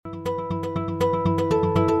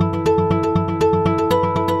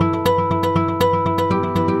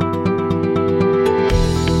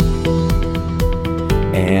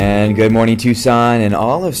And good morning, Tucson and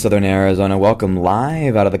all of Southern Arizona. Welcome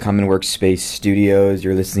live out of the Common Workspace studios.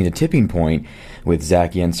 You're listening to Tipping Point with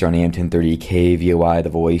Zach Yenser on AM 1030 KVOI, The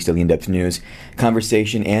Voice, Daily In-Depth News,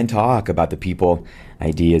 conversation and talk about the people,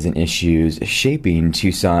 ideas, and issues shaping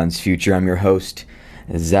Tucson's future. I'm your host,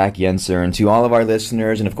 Zach Yenser, and to all of our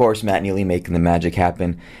listeners, and of course, Matt Neely making the magic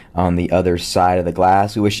happen on the other side of the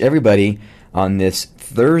glass, we wish everybody on this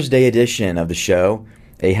Thursday edition of the show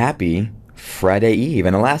a happy Friday Eve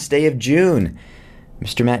and the last day of June.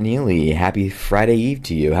 Mr. Matt Neely, happy Friday Eve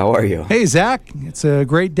to you. How are you? Hey, Zach. It's a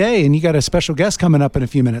great day, and you got a special guest coming up in a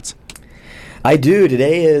few minutes. I do.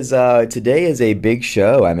 Today is a big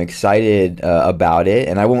show. I'm excited about it,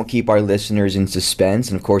 and I won't keep our listeners in suspense.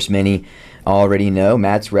 And of course, many already know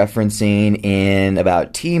Matt's referencing in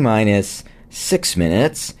about T-minus 6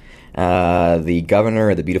 minutes. The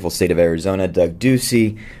governor of the beautiful state of Arizona, Doug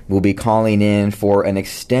Ducey, will be calling in for an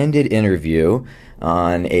extended interview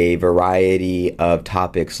on a variety of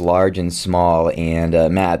topics, large and small.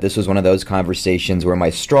 And Matt, this was one of those conversations where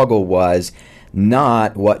my struggle was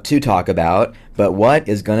not what to talk about, but what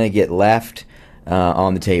is going to get left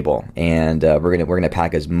on the table. And we're gonna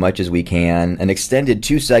pack as much as we can. An extended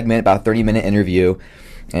 2-segment, about 30-minute interview.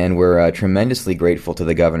 And we're tremendously grateful to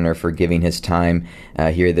the governor for giving his time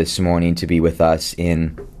here this morning to be with us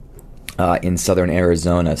in southern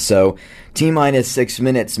Arizona. So T-minus 6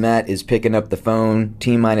 minutes, Matt is picking up the phone.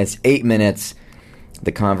 T-minus 8 minutes,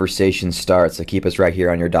 the conversation starts. So keep us right here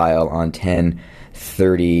on your dial on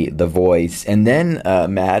 1030 The Voice. And then,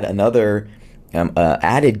 Matt, another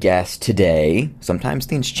added guest today. Sometimes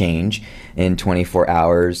things change in 24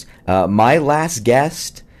 hours. My last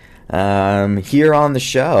guest here on the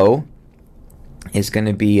show is going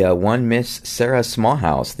to be one Miss Sarah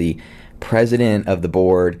Smallhouse, the president of the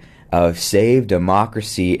board of Save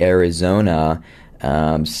Democracy Arizona.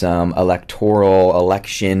 Some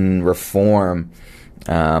election reform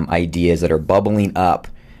ideas that are bubbling up,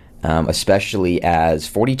 especially as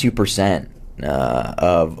 42%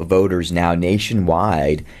 of voters now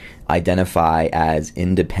nationwide identify as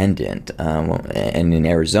independent. And in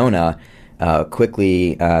Arizona,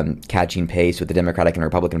 quickly catching pace with the Democratic and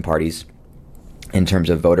Republican parties in terms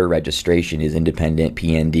of voter registration is independent,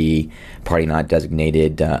 PND, party not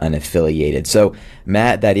designated, unaffiliated. So,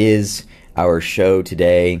 Matt, that is our show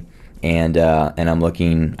today, and I'm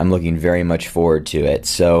looking very much forward to it.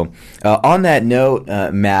 So, on that note,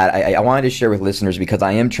 Matt, I wanted to share with listeners, because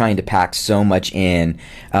I am trying to pack so much in.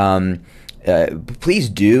 Please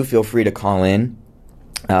do feel free to call in.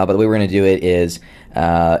 But the way we're going to do it is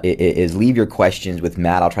leave your questions with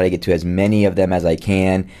Matt. I'll try to get to as many of them as I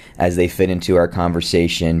can as they fit into our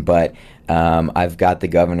conversation. But I've got the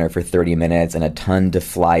governor for 30 minutes and a ton to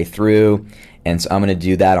fly through. And so I'm going to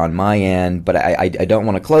do that on my end. But I don't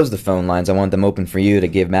want to close the phone lines. I want them open for you to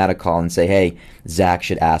give Matt a call and say, hey, Zach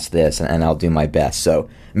should ask this, and I'll do my best. So,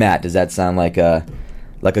 Matt, does that sound like a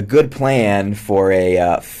good plan for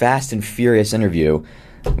a fast and furious interview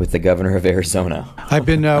with the governor of Arizona? I've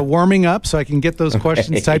been warming up so I can get those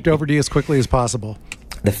questions typed over to you as quickly as possible.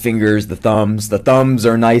 The fingers, the thumbs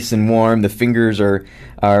are nice and warm. The fingers are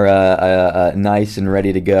nice and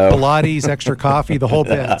ready to go. Pilates, extra coffee, the whole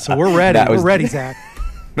bit. So we're ready. We're ready, Zach.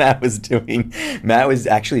 Matt was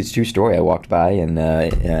actually, it's a true story. I walked by and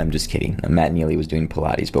I'm just kidding. Matt Neely was doing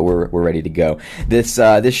Pilates, but we're ready to go. This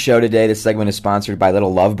show today, this segment is sponsored by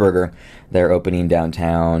Little Love Burger. They're opening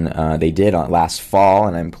downtown. They did last fall,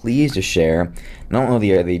 and I'm pleased to share. Not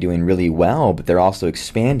only are they doing really well, but they're also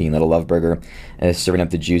expanding. Little Love Burger is serving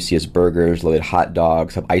up the juiciest burgers, loaded hot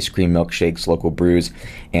dogs, have ice cream milkshakes, local brews,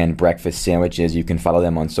 and breakfast sandwiches. You can follow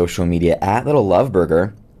them on social media at Little Love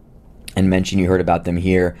Burger, and mention you heard about them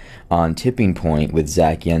here on Tipping Point with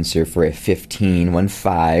Zach Yenser for a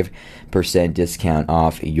 15% discount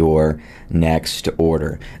off your next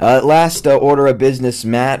order. Last order of business,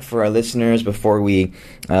 Matt, for our listeners before we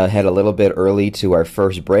head a little bit early to our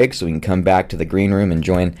first break so we can come back to the green room and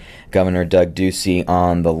join Governor Doug Ducey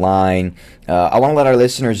on the line. I want to let our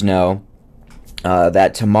listeners know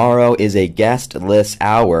that tomorrow is a guest-less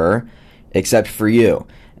hour, except for you.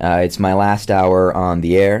 It's my last hour on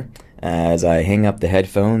the air as I hang up the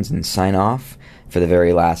headphones and sign off for the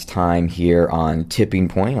very last time here on Tipping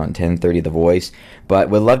Point on 1030 The Voice. But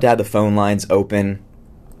would love to have the phone lines open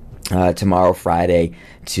tomorrow, Friday,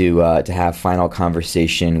 to have final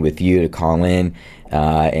conversation with you, to call in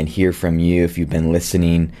and hear from you. If you've been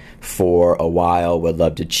listening for a while, would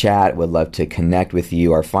love to chat, would love to connect with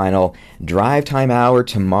you. Our final drive time hour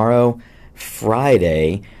tomorrow,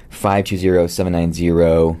 Friday,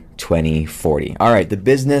 520-790-2040. All right, the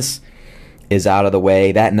business is out of the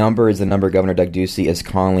way. That number is the number Governor Doug Ducey is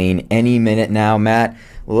calling any minute now. Matt,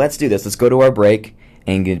 let's do this. Let's go to our break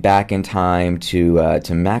and get back in time to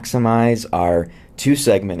maximize our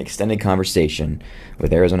two-segment extended conversation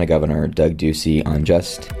with Arizona Governor Doug Ducey on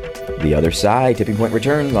just the other side. Tipping Point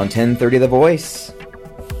returns on 1030 The Voice.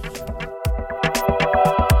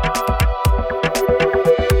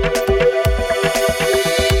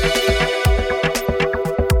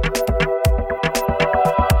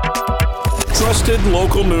 Trusted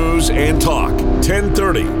local news and talk.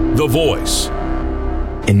 1030 The Voice.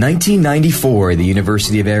 In 1994, the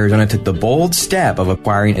University of Arizona took the bold step of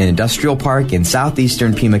acquiring an industrial park in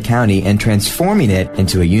southeastern Pima County and transforming it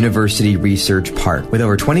into a university research park. With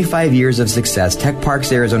over 25 years of success, Tech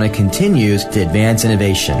Parks Arizona continues to advance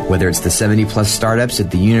innovation. Whether it's the 70-plus startups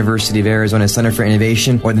at the University of Arizona Center for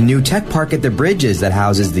Innovation or the new Tech Park at the Bridges that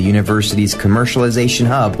houses the university's commercialization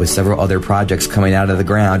hub with several other projects coming out of the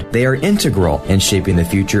ground, they are integral in shaping the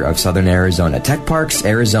future of Southern Arizona. Tech Parks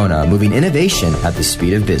Arizona, moving innovation at the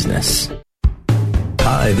speed of business.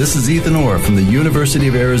 Hi, this is Ethan Orr from the University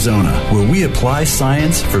of Arizona, where we apply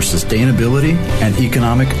science for sustainability and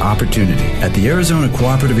economic opportunity. At the Arizona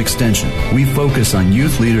Cooperative Extension, we focus on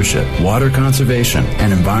youth leadership, water conservation,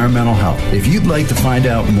 and environmental health. If you'd like to find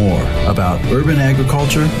out more about urban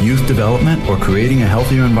agriculture, youth development, or creating a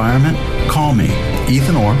healthier environment, call me,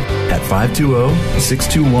 Ethan Orr, at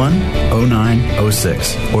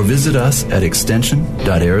 520-621-0906, or visit us at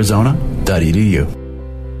extension.arizona.edu.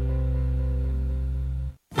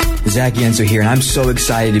 Zach Yenser here, and I'm so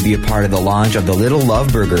excited to be a part of the launch of the Little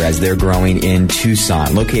Love Burger as they're growing in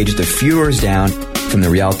Tucson. Located just a few doors down from the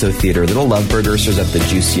Rialto Theater, Little Love Burger serves up the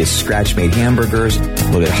juiciest scratch-made hamburgers,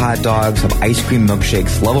 loaded hot dogs, have ice cream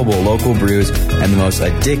milkshakes, lovable local brews, and the most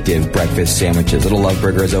addictive breakfast sandwiches. Little Love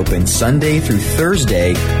Burger is open Sunday through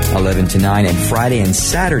Thursday, 11 to 9, and Friday and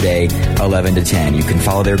Saturday, 11 to 10. You can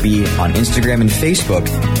follow their beat on Instagram and Facebook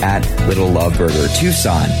at Little Love Burger.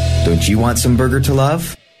 Tucson, don't you want some burger to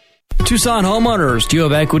love? Tucson homeowners, do you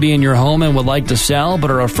have equity in your home and would like to sell but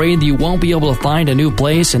are afraid that you won't be able to find a new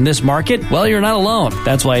place in this market? Well, you're not alone.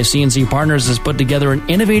 That's why CNC Partners has put together an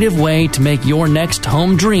innovative way to make your next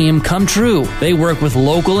home dream come true. They work with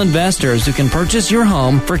local investors who can purchase your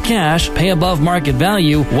home for cash, pay above market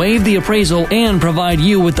value, waive the appraisal, and provide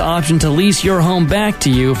you with the option to lease your home back to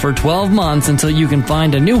you for 12 months until you can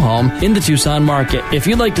find a new home in the Tucson market. If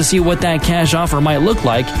you'd like to see what that cash offer might look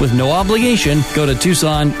like with no obligation, go to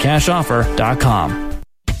TucsonCashOffer.com.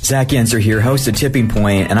 Zach Yenser here, host of Tipping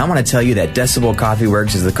Point, and I want to tell you that Decibel Coffee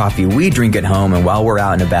Works is the coffee we drink at home and while we're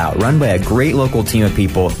out and about. Run by a great local team of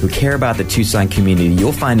people who care about the Tucson community.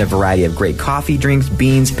 You'll find a variety of great coffee, drinks,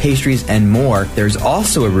 beans, pastries, and more. There's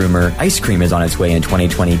also a rumor ice cream is on its way in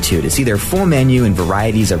 2022. To see their full menu and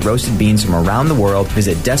varieties of roasted beans from around the world,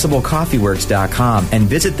 visit DecibelCoffeeWorks.com and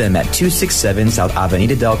visit them at 267 South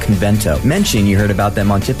Avenida del Convento. Mention you heard about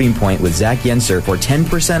them on Tipping Point with Zach Yenser for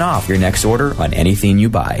 10% off your next order on anything you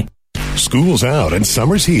buy. School's out and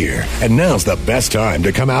summer's here, and now's the best time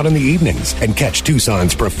to come out in the evenings and catch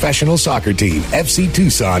Tucson's professional soccer team, FC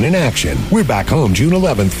Tucson, in action. We're back home June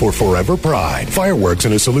 11th for Forever Pride, fireworks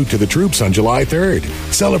and a salute to the troops on July 3rd,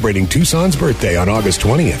 celebrating Tucson's birthday on August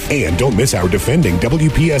 20th, and don't miss our defending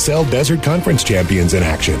WPSL Desert Conference champions in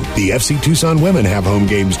action. The FC Tucson women have home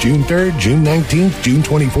games June 3rd, June 19th, June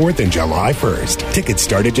 24th, and July 1st. Tickets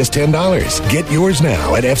start at just $10. Get yours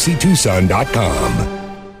now at fctucson.com.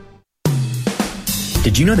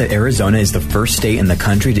 Did you know that Arizona is the first state in the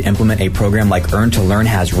country to implement a program like Earn to Learn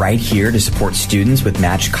has right here to support students with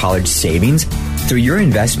matched college savings? Through your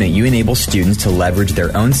investment, you enable students to leverage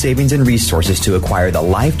their own savings and resources to acquire the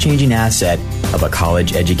life-changing asset of a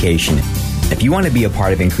college education. If you want to be a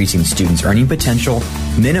part of increasing students' earning potential,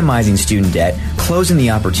 minimizing student debt, closing the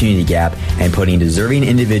opportunity gap, and putting deserving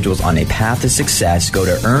individuals on a path to success, go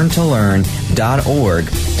to earntolearn.org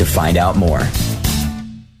to find out more.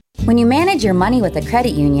 When you manage your money with a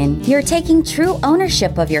credit union, you're taking true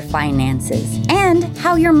ownership of your finances and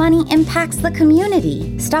how your money impacts the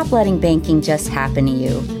community. Stop letting banking just happen to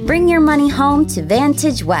you. Bring your money home to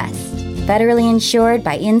Vantage West, federally insured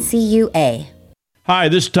by NCUA. Hi,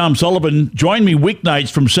 this is Tom Sullivan. Join me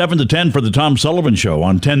weeknights from 7 to 10 for the Tom Sullivan Show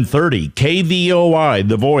on 1030 KVOI,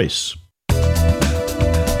 The Voice.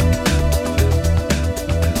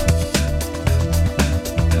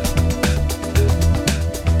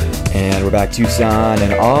 And we're back, Tucson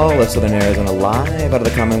and all of Southern Arizona, live out of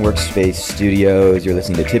the Common Workspace studios. You're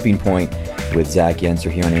listening to Tipping Point with Zach Yenser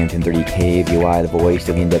here on AM 1030 KVOI, The Voice,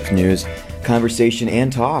 daily in-depth news, conversation,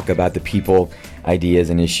 and talk about the people, ideas,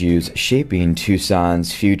 and issues shaping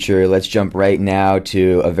Tucson's future. Let's jump right now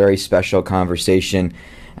to a very special conversation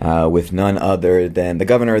with none other than the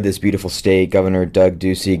governor of this beautiful state, Governor Doug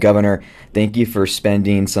Ducey. Governor, thank you for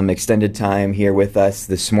spending some extended time here with us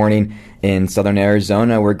this morning in Southern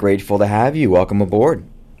Arizona. We're grateful to have you. Welcome aboard.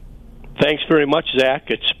 Thanks very much, Zach.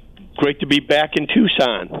 It's great to be back in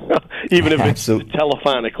Tucson, even if it's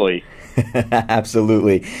telephonically.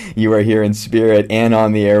 Absolutely. You are here in spirit and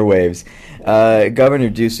on the airwaves. Governor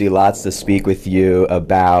Ducey, lots to speak with you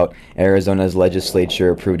about. Arizona's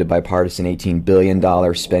legislature approved a bipartisan $18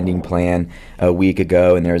 billion spending plan a week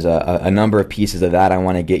ago, and there's a number of pieces of that I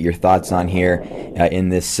want to get your thoughts on here in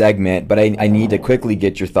this segment. But I need to quickly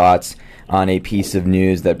get your thoughts on a piece of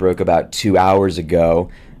news that broke about 2 hours ago.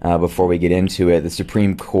 Before we get into it, the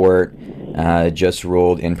Supreme Court just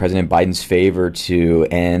ruled in President Biden's favor to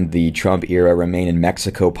end the Trump-era Remain in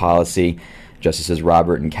Mexico policy. Justices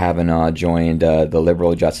Robert and Kavanaugh joined the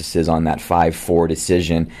liberal justices on that 5-4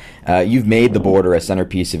 decision. You've made the border a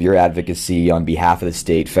centerpiece of your advocacy on behalf of the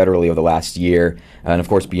state federally over the last year, and of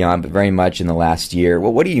course beyond, but very much in the last year.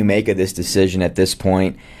 Well, what do you make of this decision at this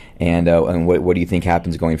point, and what do you think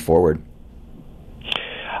happens going forward?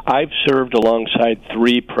 I've served alongside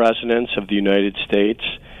 3 presidents of the United States.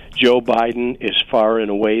 Joe Biden is far and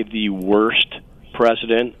away the worst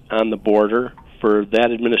president on the border. For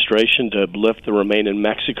that administration to lift the Remain in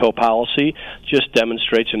Mexico policy just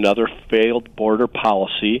demonstrates another failed border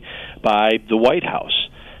policy by the White House.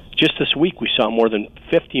 Just this week, we saw more than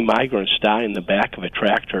 50 migrants die in the back of a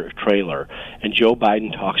tractor trailer, and Joe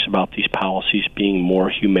Biden talks about these policies being more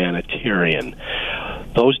humanitarian.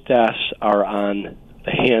 Those deaths are on the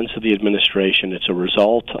hands of the administration. It's a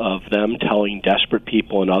result of them telling desperate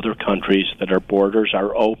people in other countries that our borders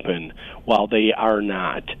are open while they are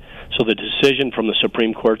not. So the decision from the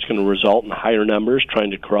Supreme Court is going to result in higher numbers trying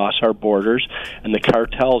to cross our borders, and the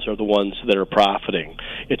cartels are the ones that are profiting.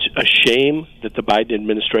 It's a shame that the Biden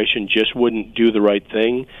administration just wouldn't do the right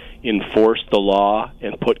thing, enforce the law,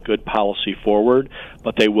 and put good policy forward,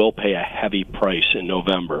 but they will pay a heavy price in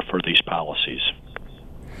November for these policies.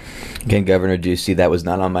 Again, Governor Ducey, that was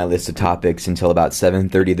not on my list of topics until about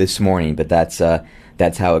 7:30 this morning, but that's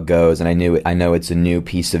how it goes. And I know it's a new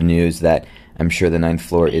piece of news that I'm sure the ninth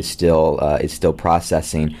floor is still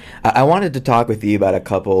processing. I wanted to talk with you about a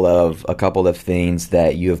couple of things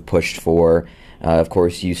that you have pushed for. Of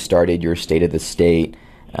course, you started your State of the State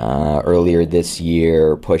earlier this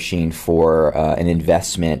year, pushing for an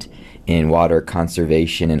investment in water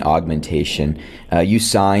conservation and augmentation. You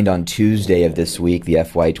signed on Tuesday of this week the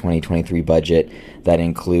FY 2023 budget that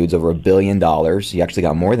includes over $1 billion. You actually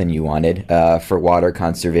got more than you wanted for water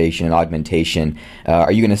conservation and augmentation.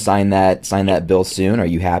 Are you going to sign that bill soon? Are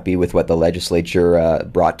you happy with what the legislature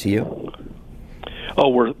brought to you? Oh,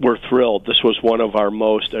 we're thrilled. This was one of our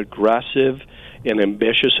most aggressive and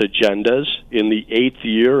ambitious agendas in the 8th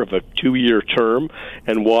year of a 2-year term,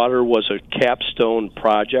 and water was a capstone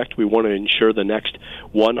project. We want to ensure the next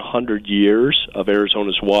 100 years of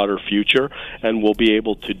Arizona's water future, and we'll be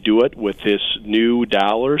able to do it with this new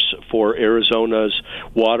dollars for Arizona's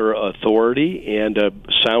Water Authority and a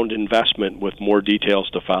sound investment with more details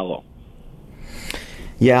to follow.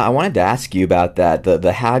 Yeah, I wanted to ask you about that.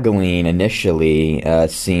 The haggling initially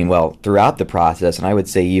seemed, well, throughout the process, and I would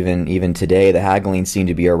say even today, the haggling seemed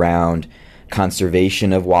to be around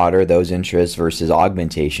conservation of water, those interests, versus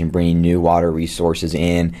augmentation, bringing new water resources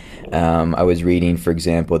in. I was reading, for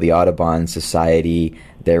example, the Audubon Society,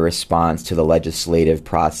 their response to the legislative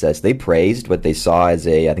process. They praised what they saw as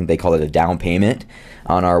I think they call it a down payment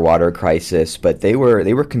on our water crisis, but they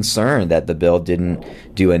were concerned that the bill didn't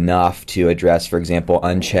do enough to address, for example,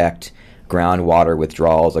 unchecked groundwater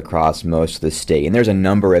withdrawals across most of the state. And there's a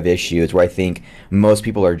number of issues where I think most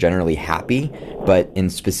people are generally happy, but in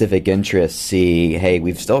specific interests see, hey,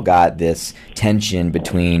 we've still got this tension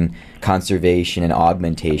between conservation and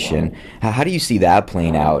augmentation. How do you see that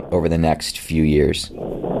playing out over the next few years?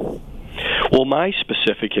 Well, my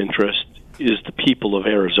specific interest is the people of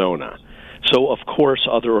Arizona. So, of course,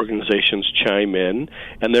 other organizations chime in,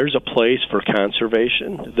 and there's a place for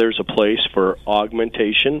conservation, there's a place for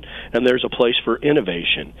augmentation, and there's a place for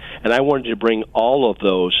innovation. And I wanted to bring all of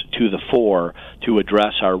those to the fore to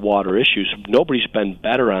address our water issues. Nobody's been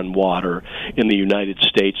better on water in the United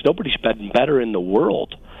States. Nobody's been better in the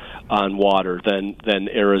world on water than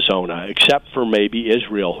Arizona, except for maybe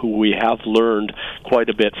Israel, who we have learned quite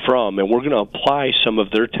a bit from. And we're going to apply some of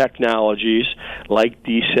their technologies, like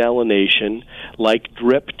desalination, like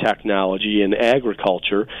drip technology in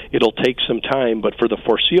agriculture. It'll take some time, but for the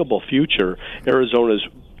foreseeable future, Arizona's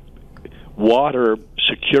water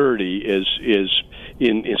security is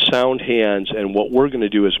in sound hands, and what we're going to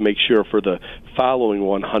do is make sure for the following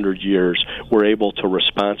 100 years we're able to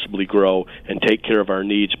responsibly grow and take care of our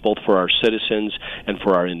needs, both for our citizens and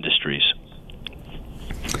for our industries.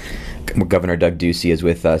 Governor Doug Ducey is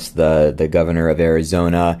with us, the governor of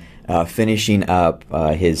Arizona, finishing up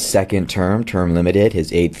his second term limited,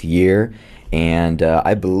 his 8th year. And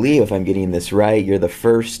I believe, if I'm getting this right, you're the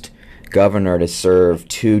first governor to serve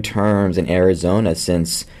 2 terms in Arizona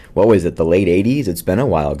since, what was it, the late 80s? It's been a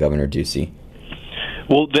while, Governor Ducey.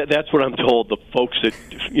 Well, that's what I'm told. The folks that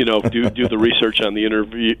do the research on the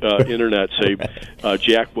internet say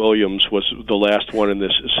Jack Williams was the last one in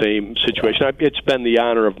this same situation. It's been the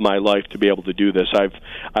honor of my life to be able to do this.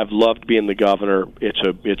 I've loved being the governor.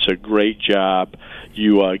 It's a great job.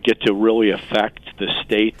 You get to really affect the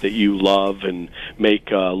state that you love and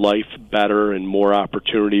make life better and more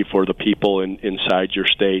opportunity for the people inside your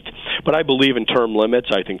state. But I believe in term limits.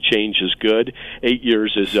 I think change is good. 8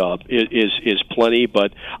 years is plenty, but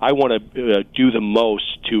I want to do the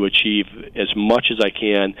most to achieve as much as I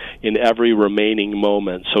can in every remaining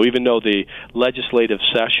moment. So even though the legislative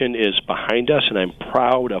session is behind us, and I'm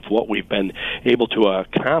proud of what we've been able to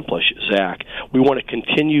accomplish, Zach, we want to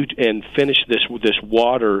continue and finish this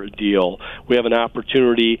water deal. We have an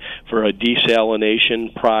opportunity for a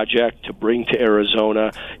desalination project to bring to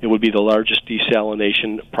Arizona. It would be the largest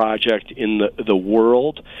desalination project in the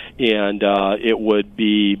world, and it would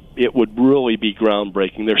really be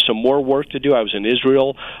groundbreaking. There's some more work to do. I was in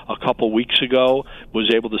Israel a couple weeks ago,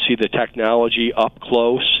 was able to see the technology up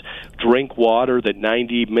close, drink water that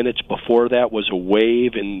 90 minutes before that was a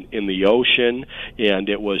wave in the ocean, and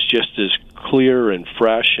it was just as clear and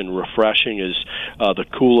fresh and refreshing as the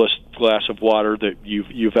coolest glass of water that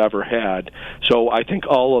you've ever had. So I think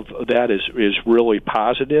all of that is really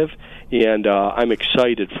positive, and I'm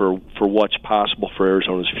excited for what's possible for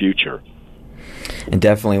Arizona's future. And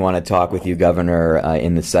definitely want to talk with you, Governor,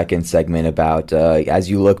 in the second segment about as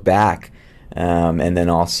you look back, and then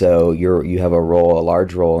also you have a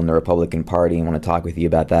large role in the Republican Party, and want to talk with you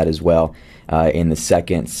about that as well in the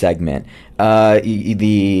second segment.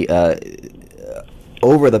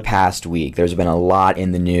 Over the past week, there's been a lot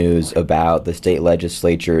in the news about the state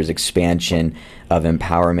legislature's expansion of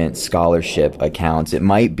empowerment scholarship accounts. It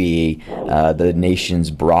might be the nation's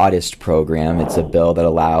broadest program. It's a bill that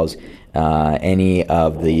allows any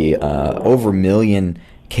of the over a million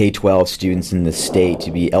K-12 students in the state to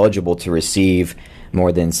be eligible to receive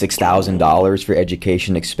more than $6,000 for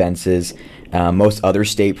education expenses. Most other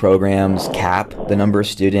state programs cap the number of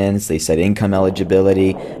students. They set income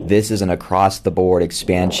eligibility. This is an across-the-board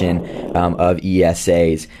expansion of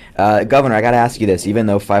ESAs. Governor, I got to ask you this. Even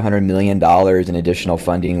though $500 million in additional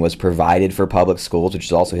funding was provided for public schools, which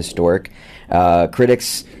is also historic,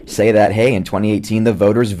 critics say that, hey, in 2018, the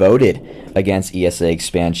voters voted against ESA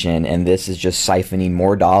expansion, and this is just siphoning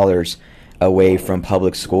more dollars away from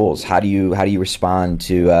public schools. How do you respond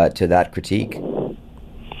to that critique?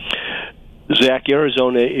 Zach,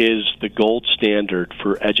 Arizona is the gold standard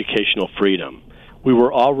for educational freedom. We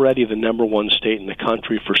were already the number one state in the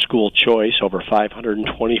country for school choice, over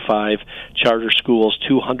 525 charter schools,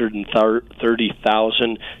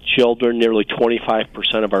 230,000 children, nearly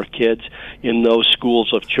 25% of our kids in those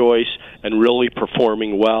schools of choice, and really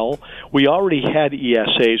performing well. We already had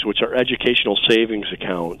ESAs, which are educational savings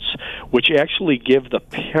accounts, which actually give the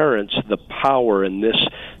parents the power in this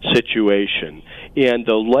situation. And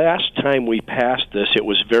the last time we passed this, it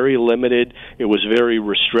was very limited. It was very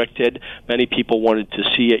restricted. Many people wanted to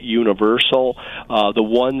see it universal. The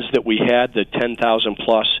ones that we had, the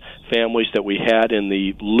 10,000-plus families that we had in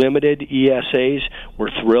the limited ESAs, were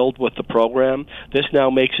thrilled with the program. This now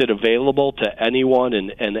makes it available to anyone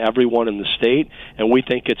and everyone in the state, and we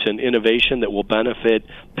think it's an innovation that will benefit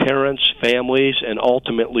parents, families, and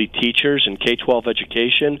ultimately teachers in K-12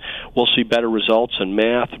 education. We'll see better results in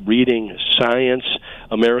math, reading, science,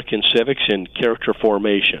 American civics, and character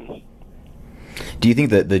formation. Do you think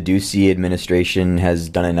that the Ducey administration has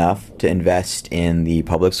done enough to invest in the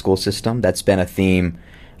public school system? That's been a theme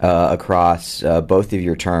across both of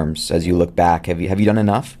your terms. As you look back, have you done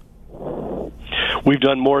enough? We've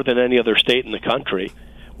done more than any other state in the country.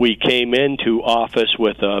 We came into office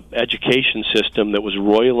with an education system that was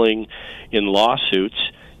roiling in lawsuits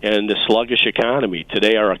and a sluggish economy.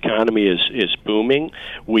 Today our economy is booming.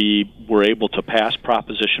 We were able to pass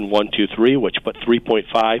Proposition 123, which put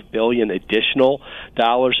 $3.5 billion additional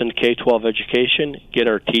dollars in K-12 education, get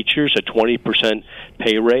our teachers a 20%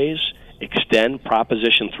 pay raise, extend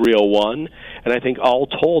Proposition 301, and I think all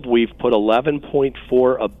told we've put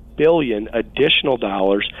 $11.4 billion additional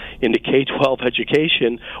dollars into K-12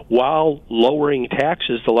 education while lowering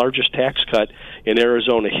taxes, the largest tax cut in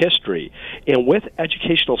Arizona history. And with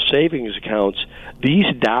educational savings accounts, these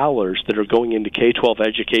dollars that are going into K-12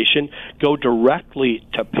 education go directly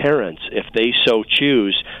to parents if they so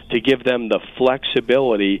choose, to give them the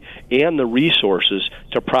flexibility and the resources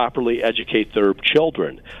to properly educate their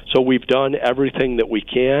children. So we've done everything that we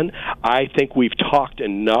can. I think we've talked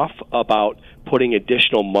enough about putting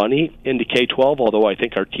additional money into K-12, although I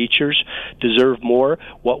think our teachers deserve more.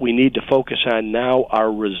 What we need to focus on now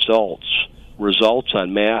are results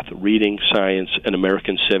on math, reading, science, and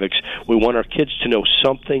American civics. We want our kids to know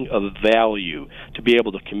something of value, to be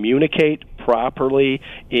able to communicate properly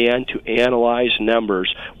and to analyze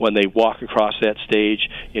numbers when they walk across that stage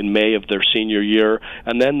in May of their senior year.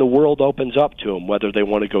 And then the world opens up to them, whether they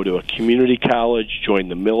want to go to a community college, join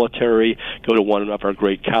the military, go to one of our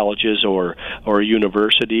great colleges or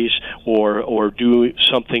universities, or do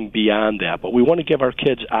something beyond that. But we want to give our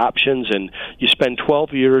kids options, and you spend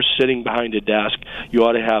 12 years sitting behind a desk, you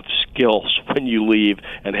ought to have skills when you leave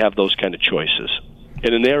and have those kind of choices.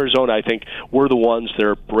 And in Arizona, I think we're the ones that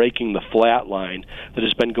are breaking the flat line that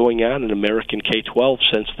has been going on in American K-12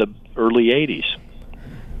 since the early 80s.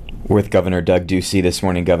 We're with Governor Doug Ducey this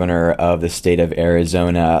morning, Governor of the state of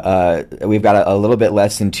Arizona. We've got a little bit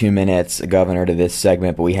less than 2 minutes, Governor, to this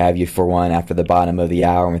segment, but we have you for one after the bottom of the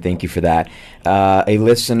hour, and we thank you for that. A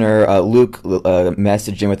listener, Luke,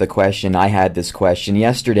 messaged in with a question. I had this question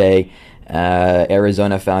yesterday.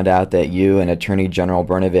 Arizona found out that you and Attorney General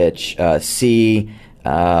Brnovich see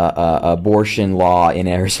abortion law in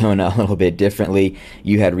Arizona a little bit differently.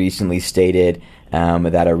 You had recently stated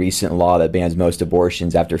that a recent law that bans most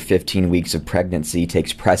abortions after 15 weeks of pregnancy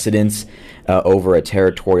takes precedence over a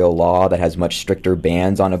territorial law that has much stricter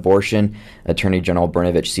bans on abortion. Attorney General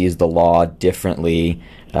Brnovich sees the law differently.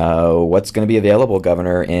 What's going to be available,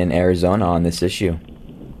 Governor, in Arizona on this issue?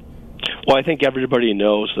 Well, I think everybody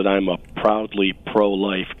knows that I'm a proudly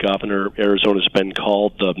pro-life governor. Arizona's been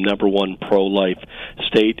called the #1 pro-life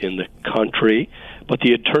state in the country. But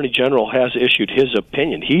the Attorney General has issued his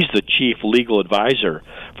opinion. He's the chief legal advisor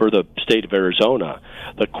for the state of Arizona.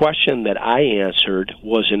 The question that I answered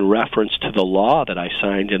was in reference to the law that I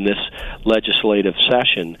signed in this legislative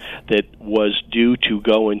session that was due to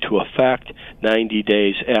go into effect 90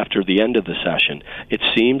 days after the end of the session. It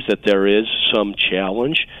seems that there is some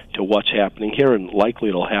challenge to what's happening here, and likely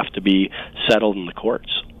it'll have to be settled in the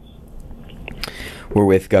courts. We're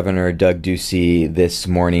with Governor Doug Ducey this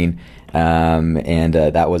morning. And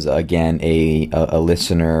that was again a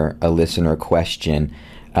listener question.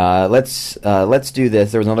 Let's do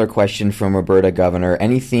this. There was another question from Roberta, Governor.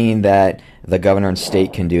 Anything that the governor and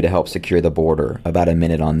state can do to help secure the border? About a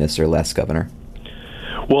minute on this or less, Governor.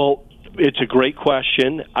 Well, it's a great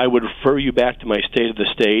question. I would refer you back to my State of the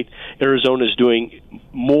State. Arizona is doing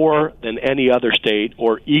more than any other state,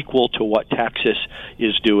 or equal to what Texas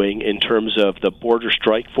is doing in terms of the border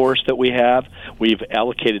strike force that we have. We've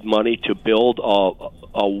allocated money to build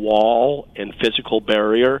a wall and physical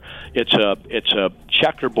barrier. It's a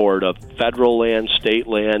checkerboard of federal land, state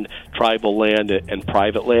land, tribal land, and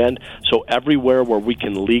private land. So everywhere where we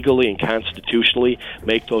can legally and constitutionally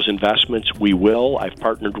make those investments, we will. I've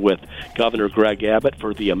partnered with Governor Greg Abbott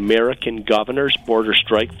for the American Governors Border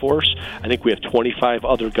Strike Force. I think we have 25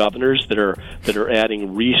 other governors that are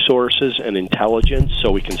adding resources and intelligence so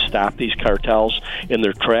we can stop these cartels in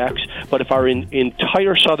their tracks. But if our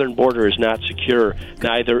entire southern border is not secure,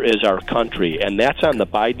 neither is our country. And that's on the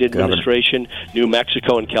Biden administration, New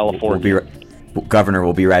Mexico, and California. Governor,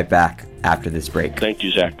 we'll be right back after this break. Thank you,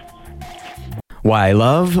 Zach. Why I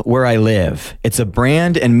love where I live. It's a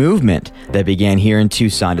brand and movement that began here in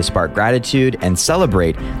Tucson to spark gratitude and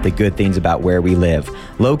celebrate the good things about where we live.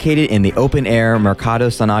 Located in the open-air Mercado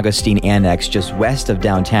San Agustin Annex just west of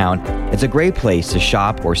downtown, it's a great place to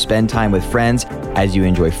shop or spend time with friends as you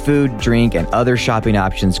enjoy food, drink, and other shopping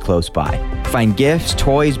options close by. Find gifts,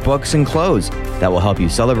 toys, books, and clothes that will help you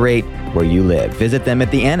celebrate where you live. Visit them at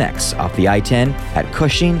the Annex off the I-10 at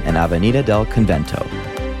Cushing and Avenida del Convento.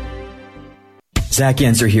 Zach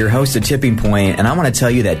Yenser here, host of Tipping Point, and I want to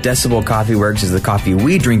tell you that Decibel Coffee Works is the coffee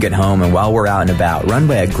we drink at home and while we're out and about. Run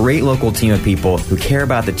by a great local team of people who care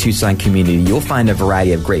about the Tucson community. You'll find a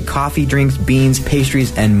variety of great coffee, drinks, beans,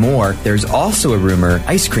 pastries, and more. There's also a rumor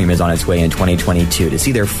ice cream is on its way in 2022. To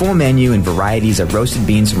see their full menu and varieties of roasted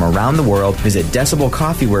beans from around the world, visit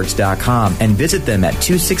DecibelCoffeeWorks.com and visit them at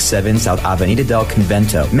 267 South Avenida del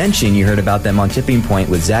Convento. Mention you heard about them on Tipping Point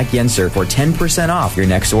with Zach Yenser for 10% off your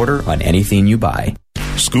next order on anything you buy.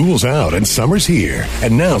 School's out and summer's here,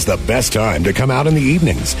 and now's the best time to come out in the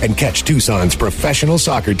evenings and catch Tucson's professional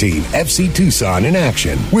soccer team, FC Tucson, in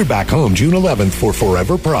action. We're back home June 11th for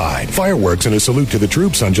Forever Pride. Fireworks and a salute to the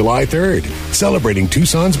troops on July 3rd. Celebrating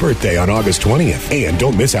Tucson's birthday on August 20th. And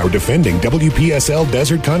don't miss our defending WPSL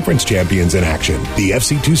Desert Conference champions in action. The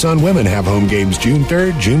FC Tucson women have home games June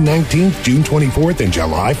 3rd, June 19th, June 24th, and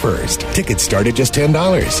July 1st. Tickets start at just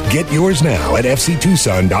 $10. Get yours now at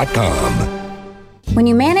fctucson.com. When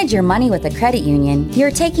you manage your money with a credit union,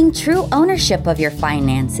 you're taking true ownership of your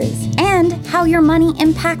finances and how your money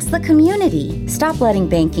impacts the community. Stop letting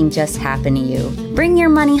banking just happen to you. Bring your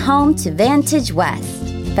money home to Vantage West.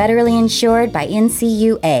 Federally insured by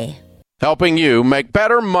NCUA. Helping you make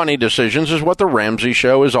better money decisions is what The Ramsey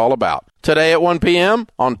Show is all about. Today at 1 p.m.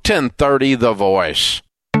 on 1030 The Voice.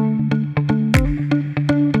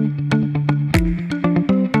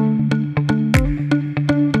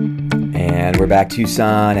 And we're back,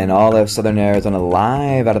 Tucson and all of Southern Arizona,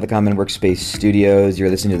 live out of the Common Workspace Studios. You're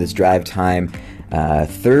listening to this Drive Time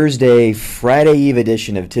Thursday, Friday Eve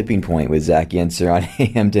edition of Tipping Point with Zach Yenser on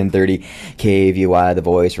AM 1030 KVY, The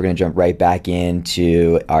Voice. We're going to jump right back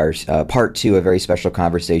into our part two, a very special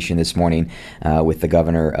conversation this morning with the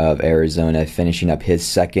governor of Arizona, finishing up his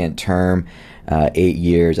second term. 8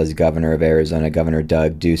 years as governor of Arizona, Governor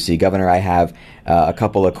Doug Ducey. Governor, I have a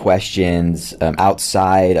couple of questions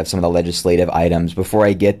outside of some of the legislative items. Before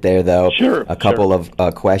I get there, though, a couple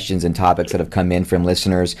of questions and topics that have come in from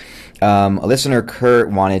listeners. A listener, Kurt,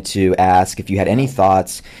 wanted to ask if you had any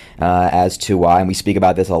thoughts as to why, and we speak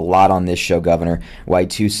about this a lot on this show, Governor, why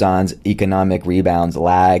Tucson's economic rebounds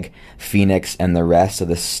lag Phoenix and the rest of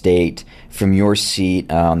the state. From your seat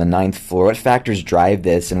on the 9th floor, what factors drive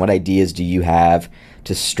this, and what ideas do you have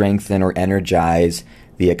to strengthen or energize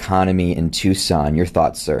the economy in Tucson? Your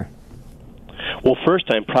thoughts, sir? Well, first,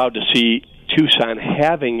 I'm proud to see Tucson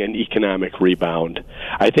having an economic rebound.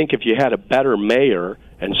 I think if you had a better mayor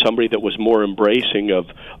and somebody that was more embracing of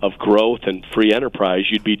growth and free enterprise,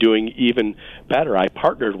 you'd be doing even better. I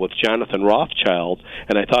partnered with Jonathan Rothschild,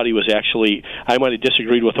 and I thought he was actually, I might have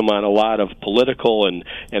disagreed with him on a lot of political and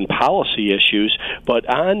policy issues, but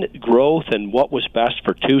on growth and what was best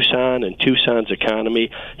for Tucson and Tucson's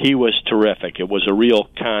economy, he was terrific. It was a real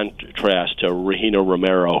contrast to Regina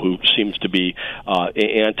Romero, who seems to be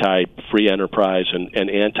anti-free enterprise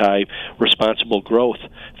and anti-responsible growth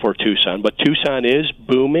for Tucson. But Tucson is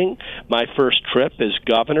booming. My first trip as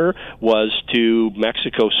governor was to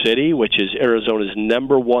Mexico City, which is Arizona's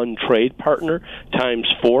 #1 trade partner,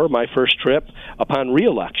 ×4. My first trip upon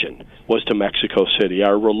re-election was to Mexico City.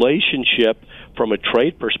 Our relationship from a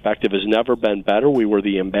trade perspective has never been better. We were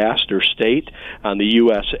the ambassador state on the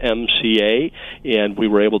USMCA, and we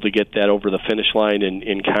were able to get that over the finish line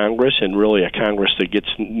in Congress, and really a Congress that gets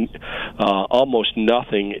almost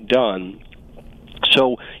nothing done.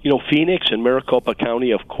 So, Phoenix and Maricopa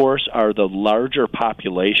County, of course, are the larger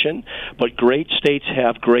population, but great states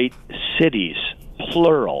have great cities,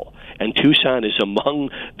 plural. And Tucson is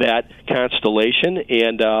among that constellation,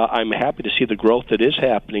 and I'm happy to see the growth that is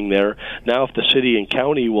happening there. Now, if the city and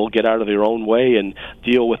county will get out of their own way and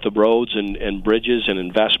deal with the roads and bridges and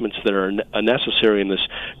investments that are necessary in this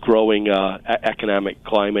growing economic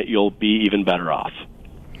climate, you'll be even better off.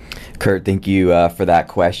 Kurt, thank you for that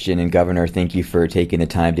question, and Governor, thank you for taking the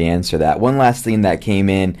time to answer that. One last thing that came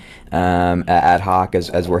in ad hoc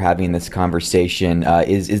as we're having this conversation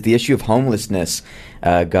is the issue of homelessness,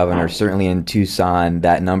 Governor. Certainly in Tucson,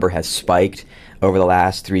 that number has spiked over the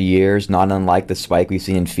last 3 years, not unlike the spike we've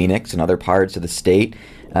seen in Phoenix and other parts of the state.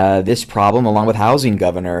 This problem, along with housing,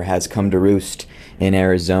 Governor, has come to roost in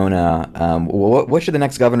Arizona. What should the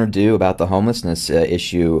next governor do about the homelessness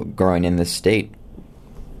issue growing in this state?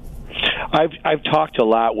 I've talked a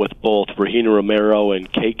lot with both Regina Romero and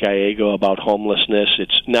Kate Gallego about homelessness.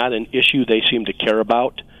 It's not an issue they seem to care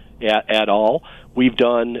about at all. We've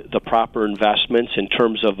done the proper investments in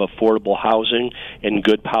terms of affordable housing and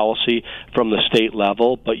good policy from the state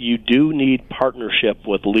level, but you do need partnership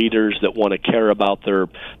with leaders that want to care about their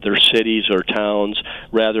cities or towns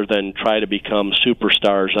rather than try to become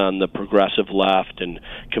superstars on the progressive left and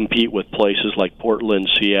compete with places like Portland,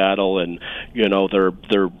 Seattle, and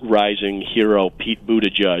their rising hero Pete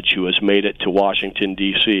Buttigieg, who has made it to Washington,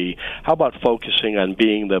 D.C. How about focusing on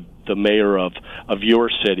being the mayor of your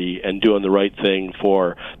city and doing the right thing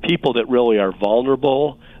for people that really are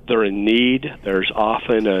vulnerable, they're in need. There's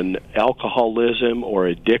often an alcoholism or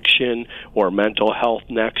addiction or mental health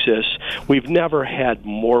nexus. We've never had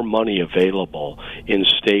more money available in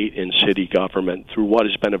state and city government through what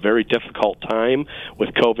has been a very difficult time with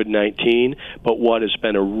COVID-19, but what has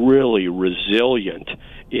been a really resilient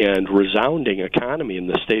and resounding economy in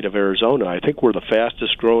the state of Arizona. I think we're the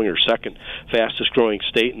fastest growing or second fastest growing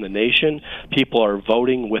state in the nation. People are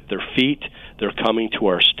voting with their feet. They're coming to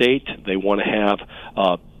our state. They want to have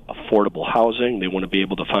affordable housing. They want to be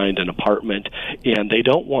able to find an apartment, and they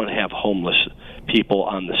don't want to have homeless people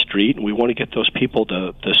on the street. And we want to get those people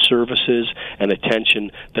the services and attention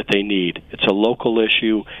that they need. It's a local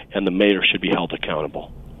issue, and the mayor should be held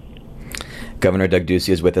accountable. Governor Doug Ducey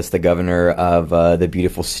is with us, the governor of the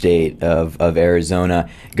beautiful state of Arizona.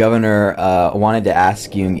 Governor, I wanted to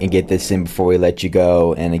ask you and get this in before we let you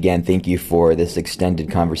go. And again, thank you for this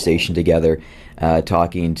extended conversation together,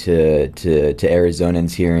 talking to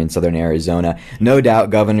Arizonans here in southern Arizona. No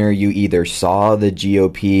doubt, Governor, you either saw the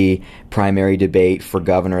GOP primary debate for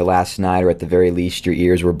governor last night, or at the very least your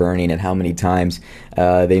ears were burning at how many times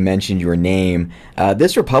they mentioned your name.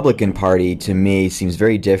 This Republican Party, to me, seems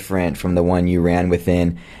very different from the one you ran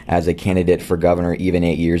within as a candidate for governor even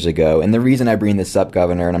 8 years ago. And the reason I bring this up,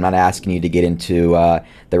 Governor, and I'm not asking you to get into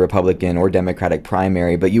the Republican or Democratic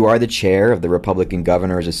primary, but you are the chair of the Republican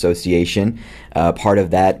Governors Association. Part of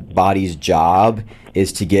that body's job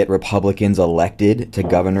is to get Republicans elected to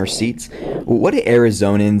governor seats. What do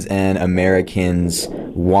Arizonans and Americans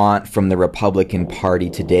want from the Republican Party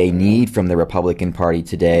today, need from the Republican Party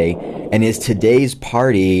today, and is today's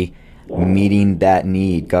party meeting that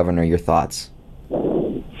need? Governor, your thoughts?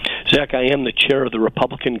 Zach, I am the chair of the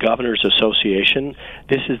Republican Governors Association.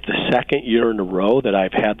 This is the second year in a row that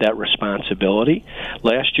I've had that responsibility.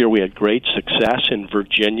 Last year we had great success in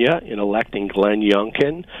Virginia in electing Glenn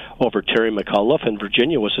Youngkin over Terry McAuliffe, and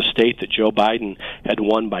Virginia was a state that Joe Biden had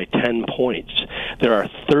won by 10 points. There are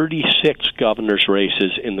 36 governor's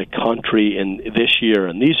races in the country in this year,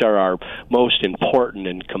 and these are our most important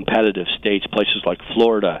and competitive states, places like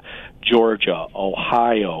Florida, Georgia,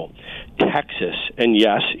 Ohio, Texas, and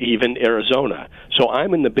yes, even Arizona. So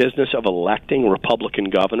I'm in the business of electing Republican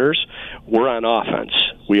governors. We're on offense.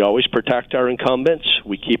 We always protect our incumbents.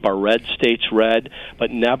 We keep our red states red, but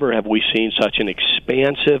never have we seen such an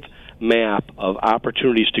expansive map of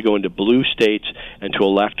opportunities to go into blue states and to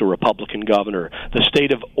elect a Republican governor. The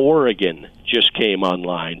state of Oregon just came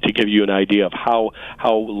online, to give you an idea of how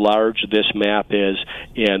large this map is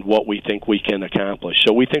and what we think we can accomplish.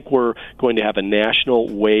 So we think we're going to have a national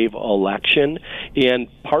wave election, and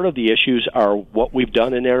part of the issues are what we've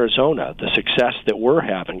done in Arizona, the success that we're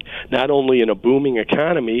having, not only in a booming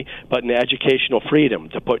economy, but in educational freedom,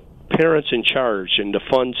 to put parents in charge and to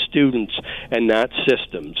fund students and not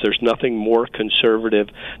systems. There's nothing more conservative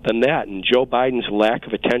than that. And Joe Biden's lack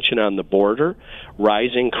of attention on the border,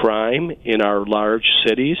 rising crime in our large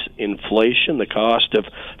cities, inflation, the cost of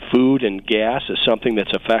food and gas is something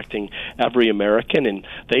that's affecting every American, and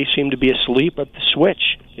they seem to be asleep at the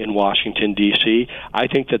switch in Washington, D.C. I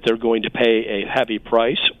think that they're going to pay a heavy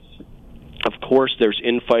price. Of course, there's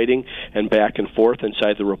infighting and back and forth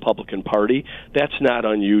inside the Republican Party. That's not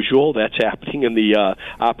unusual. That's happening in the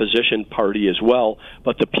opposition party as well.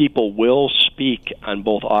 But the people will speak on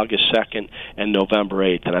both August 2nd and November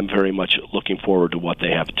 8th, and I'm very much looking forward to what they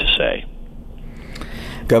have to say.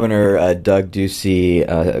 Governor Doug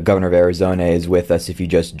Ducey, governor of Arizona, is with us if you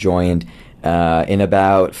just joined. In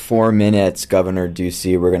about 4 minutes, Governor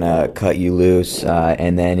Ducey, we're going to cut you loose,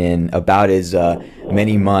 and then in about as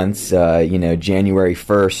many months, January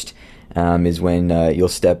 1st is when you'll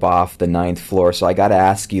step off the 9th floor. So I got to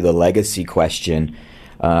ask you the legacy question.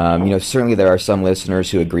 Certainly there are some listeners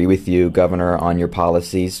who agree with you, Governor, on your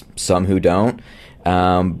policies, some who don't.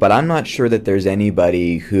 But I'm not sure that there's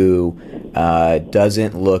anybody who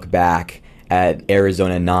doesn't look back at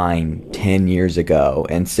Arizona 10 years ago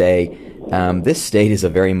and say, this state is a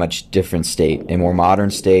very much different state, a more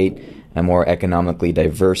modern state, a more economically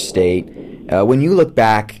diverse state. When you look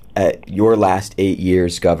back at your last 8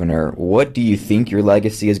 years, Governor, what do you think your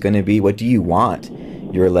legacy is going to be? What do you want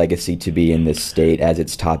your legacy to be in this state as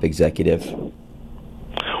its top executive?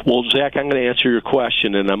 Well, Zach, I'm going to answer your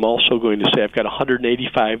question, and I'm also going to say I've got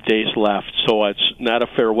 185 days left, so it's not a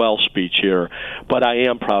farewell speech here, but I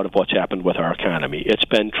am proud of what's happened with our economy. It's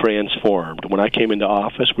been transformed. When I came into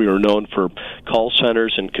office, we were known for call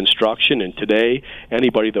centers and construction, and today,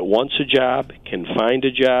 anybody that wants a job can find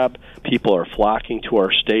a job. People are flocking to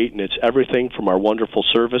our state, and it's everything from our wonderful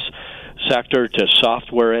service sector to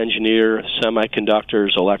software engineer,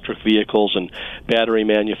 semiconductors, electric vehicles, and battery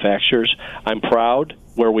manufacturers. I'm proud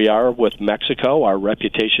where we are with Mexico. Our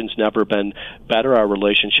reputation's never been better. Our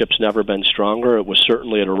relationship's never been stronger. It was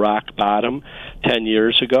certainly at a rock bottom 10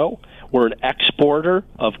 years ago. We're an exporter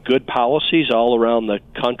of good policies all around the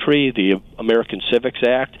country. The American Civics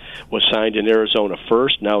Act was signed in Arizona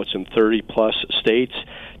first. Now it's in 30-plus states.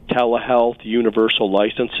 Telehealth, universal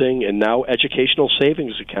licensing, and now educational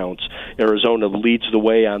savings accounts. Arizona leads the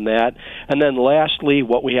way on that. And then lastly,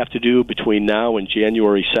 what we have to do between now and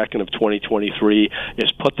January 2nd of 2023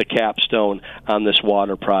 is put the capstone on this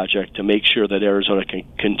water project to make sure that Arizona can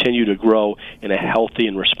continue to grow in a healthy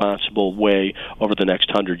and responsible way over the next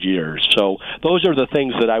 100 years. So those are the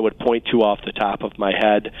things that I would point to off the top of my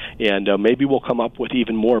head, and maybe we'll come up with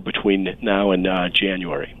even more between now and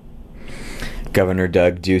January. Governor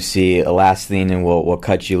Doug Ducey, last thing, and we'll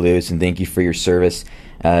cut you loose, and thank you for your service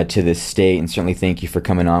to this state, and certainly thank you for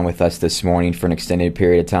coming on with us this morning for an extended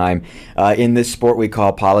period of time. In this sport we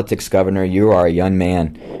call politics, Governor, you are a young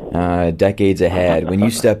man, decades ahead. When you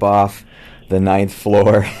step off the 9th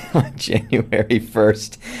floor on January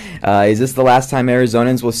 1st, is this the last time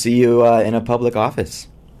Arizonans will see you in a public office?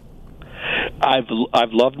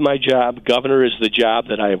 I've loved my job. Governor is the job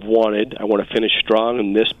that I have wanted. I want to finish strong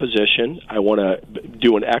in this position. I want to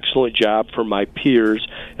do an excellent job for my peers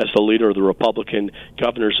as the leader of the Republican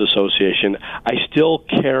Governors Association. I still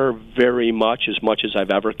care very much as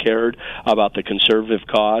I've ever cared about the conservative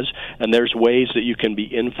cause, and there's ways that you can be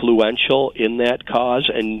influential in that cause,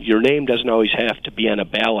 and your name doesn't always have to be on a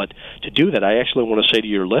ballot to do that. I actually want to say to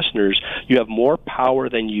your listeners, you have more power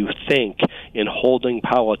than you think in holding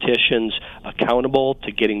politicians accountable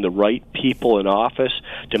to getting the right people in office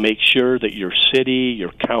to make sure that your city,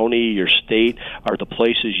 your county, your state are the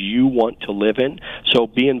places you want to live in. So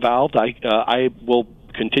be involved. I will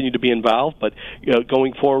continue to be involved, but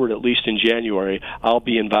going forward, at least in January, I'll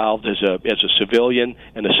be involved as a civilian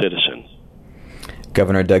and a citizen.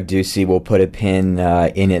 Governor Doug Ducey, will put a pin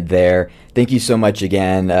in it there. Thank you so much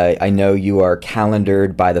again. I know you are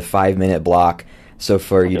calendared by the 5-minute block, so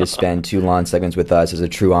for you to spend 2 long segments with us is a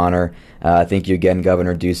true honor. Thank you again,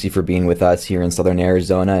 Governor Ducey, for being with us here in southern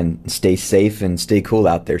Arizona, and stay safe and stay cool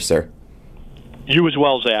out there, sir. You as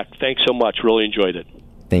well, Zach. Thanks so much. Really enjoyed it.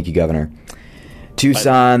 Thank you, Governor.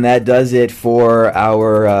 Tucson, that does it for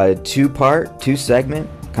our 2-segment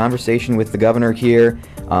conversation with the governor here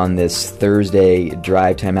on this Thursday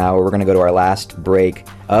drive time hour. We're going to go to our last break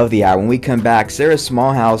of the hour. When we come back, Sarah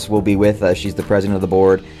Smallhouse will be with us. She's the president of the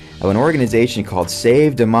board of an organization called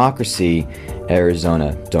Save Democracy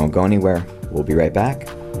Arizona. Don't go anywhere. We'll be right back.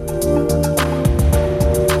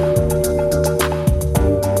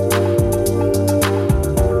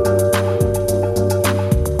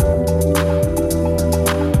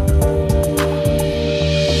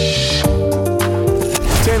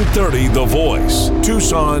 The Voice,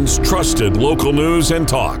 Tucson's trusted local news and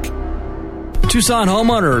talk. Tucson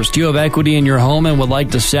homeowners, do you have equity in your home and would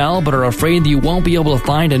like to sell but are afraid that you won't be able to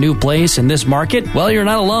find a new place in this market? Well, you're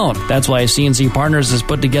not alone. That's why CNC Partners has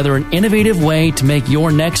put together an innovative way to make your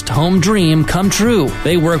next home dream come true.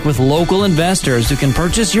 They work with local investors who can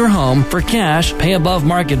purchase your home for cash, pay above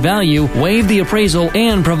market value, waive the appraisal,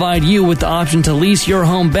 and provide you with the option to lease your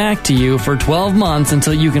home back to you for 12 months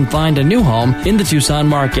until you can find a new home in the Tucson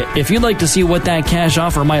market. If you'd like to see what that cash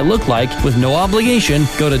offer might look like with no obligation,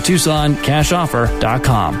 go to TucsonCashOffer.com.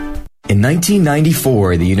 In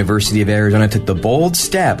 1994, the University of Arizona took the bold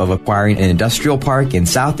step of acquiring an industrial park in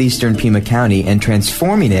southeastern Pima County and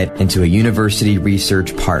transforming it into a university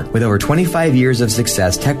research park. With over 25 years of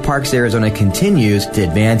success, Tech Parks Arizona continues to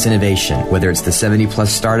advance innovation. Whether it's the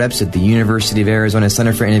 70-plus startups at the University of Arizona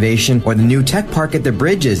Center for Innovation or the new Tech Park at the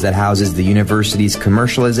Bridges that houses the university's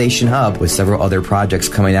commercialization hub with several other projects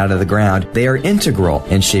coming out of the ground, they are integral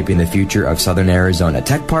in shaping the future of southern Arizona.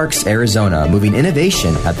 Tech Parks Arizona, moving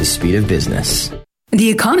innovation at the speed of business. The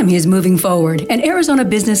economy is moving forward, and Arizona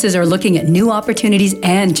businesses are looking at new opportunities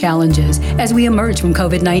and challenges as we emerge from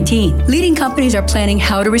COVID-19. Leading companies are planning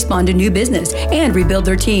how to respond to new business and rebuild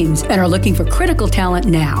their teams and are looking for critical talent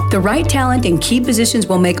now. The right talent in key positions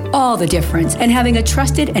will make all the difference, and having a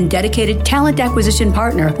trusted and dedicated talent acquisition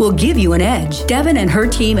partner will give you an edge. Devin and her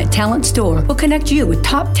team at Talent Store will connect you with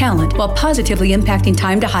top talent while positively impacting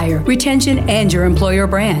time to hire, retention, and your employer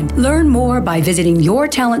brand. Learn more by visiting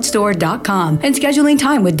yourtalentstore.com and schedule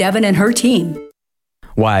time with Devin and her team.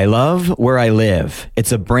 Why I love where I live.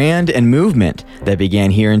 It's a brand and movement that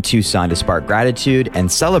began here in Tucson to spark gratitude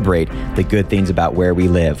and celebrate the good things about where we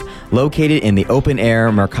live. Located in the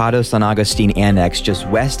open-air Mercado San Agustin Annex just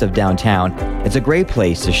west of downtown, it's a great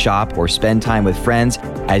place to shop or spend time with friends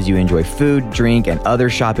as you enjoy food, drink, and other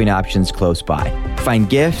shopping options close by. Find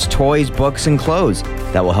gifts, toys, books, and clothes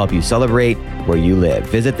that will help you celebrate where you live.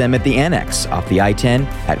 Visit them at the Annex off the I-10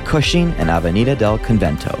 at Cushing and Avenida del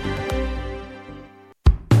Convento.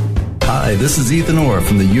 Hi, this is Ethan Orr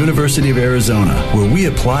from the University of Arizona, where we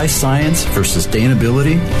apply science for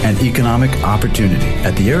sustainability and economic opportunity.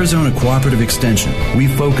 At the Arizona Cooperative Extension, we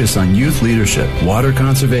focus on youth leadership, water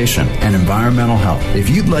conservation, and environmental health. If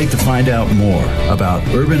you'd like to find out more about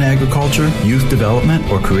urban agriculture, youth development,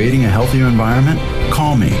 or creating a healthier environment,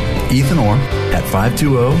 call me, Ethan Orr, at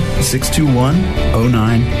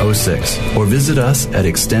 520-621-0906, or visit us at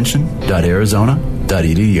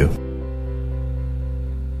extension.arizona.edu.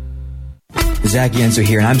 Zach Yenser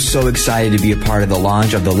here, and I'm so excited to be a part of the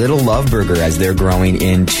launch of the Little Love Burger as they're growing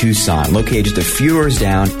in Tucson. Located just a few doors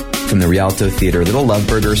down from the Rialto Theater, Little Love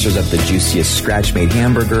Burger serves up the juiciest scratch-made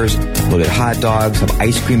hamburgers, loaded hot dogs, have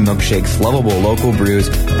ice cream milkshakes, lovable local brews,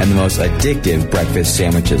 and the most addictive breakfast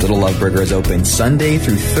sandwiches. Little Love Burger is open Sunday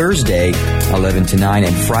through Thursday, 11 to 9,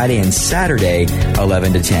 and Friday and Saturday,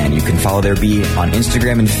 11 to 10. You can follow their beat on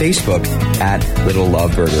Instagram and Facebook at Little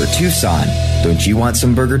Love Burger. Tucson, don't you want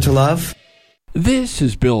some burger to love? This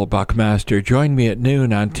is Bill Buckmaster. Join me at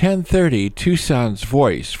noon on 1030 Tucson's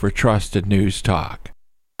Voice for Trusted News Talk.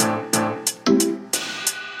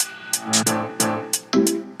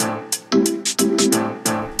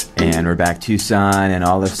 And we're back, Tucson and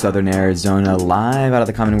all of Southern Arizona, live out of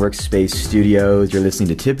the Commonworks Space Studios. You're listening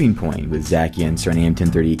to Tipping Point with Zach Yenser on AM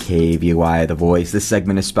 1030 KVOI, The Voice. This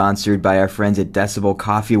segment is sponsored by our friends at Decibel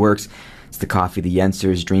Coffee Works. It's the coffee the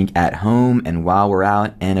Yensers drink at home and while we're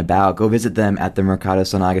out and about. Go visit them at the Mercado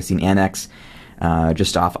San Agustin Annex,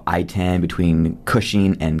 just off I-10 between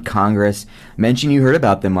Cushing and Congress. Mention you heard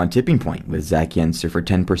about them on Tipping Point with Zach Yenser for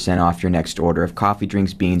 10% off your next order of coffee,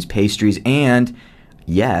 drinks, beans, pastries, and,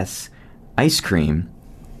 yes, ice cream.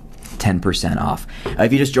 10% off.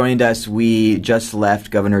 If you just joined us, we just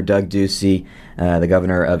left Governor Doug Ducey, the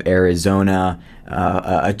governor of Arizona,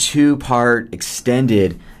 a two-part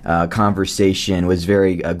extended conversation. Was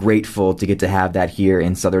very grateful to get to have that here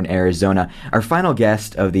in Southern Arizona. Our final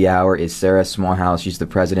guest of the hour is Sarah Smallhouse. She's the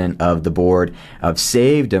president of the board of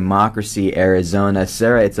Save Democracy Arizona.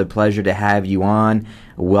 Sarah, it's a pleasure to have you on.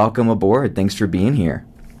 Welcome aboard. Thanks for being here.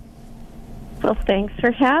 Well, thanks for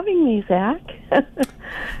having me, Zach.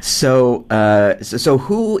 So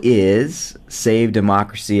who is Save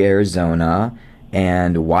Democracy Arizona,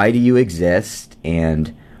 and why do you exist,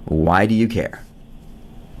 and why do you care?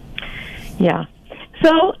 Yeah.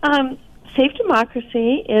 So, Save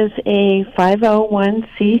Democracy is a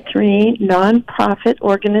 501c3 nonprofit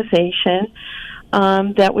organization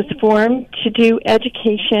that was formed to do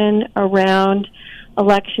education around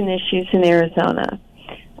election issues in Arizona.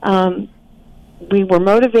 We were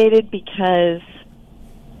motivated because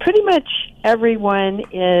pretty much everyone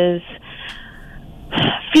is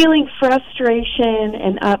feeling frustration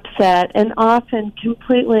and upset and often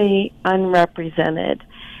completely unrepresented.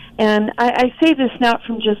 And I say this not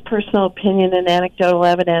from just personal opinion and anecdotal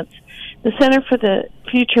evidence. The Center for the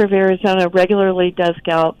Future of Arizona regularly does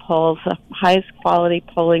Gallup polls, the highest quality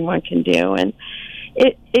polling one can do. And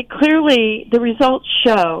it clearly, the results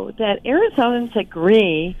show that Arizonans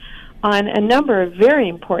agree on a number of very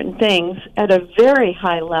important things at a very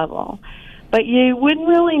high level. But you wouldn't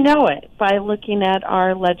really know it by looking at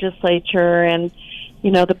our legislature and,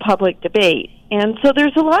 the public debate. And so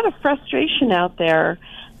there's a lot of frustration out there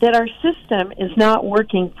that our system is not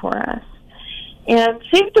working for us. And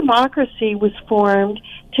Save Democracy was formed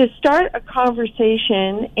to start a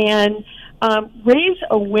conversation and raise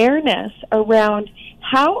awareness around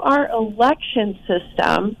how our election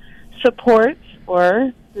system supports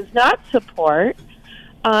or does not support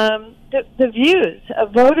the views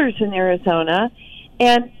of voters in Arizona,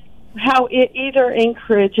 and how it either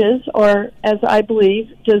encourages or, as I believe,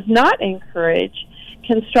 does not encourage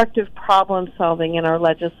constructive problem solving in our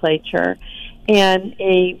legislature and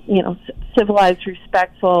a civilized,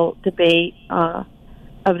 respectful debate of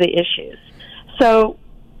the issues. So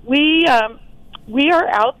we are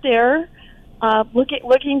out there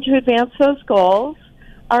looking to advance those goals.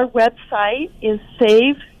 Our website is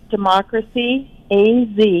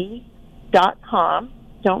savedemocracyaz.com.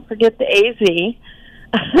 Don't forget the AZ.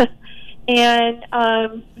 And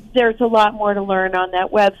there's a lot more to learn on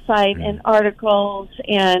that website and articles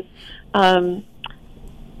and,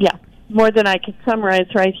 more than I could summarize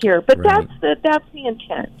right here. But Right. that's the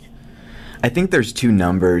intent. I think there's two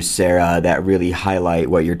numbers, Sarah, that really highlight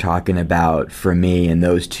what you're talking about for me, and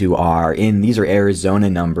those two are, these are Arizona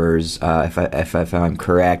numbers, if I'm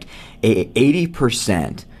correct.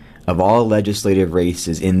 80% of all legislative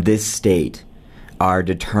races in this state are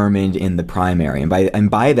determined in the primary, and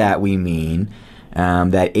by that we mean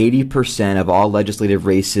that 80% of all legislative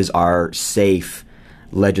races are safe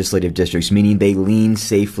legislative districts, meaning they lean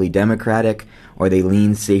safely Democratic or they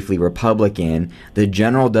lean safely Republican. The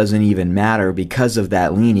general doesn't even matter because of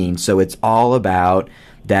that leaning. So it's all about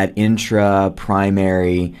that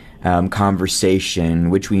intra-primary conversation,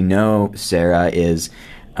 which we know, Sarah, is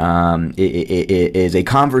a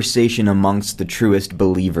conversation amongst the truest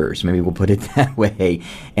believers. Maybe we'll put it that way.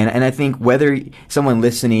 And I think whether someone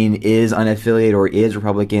listening is unaffiliated or is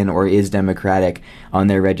Republican or is Democratic on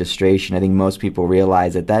their registration, I think most people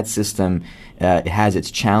realize that system has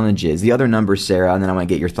its challenges. The other number, Sarah, and then I want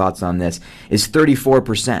to get your thoughts on this, is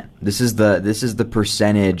 34%. This is the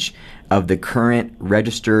percentage of the current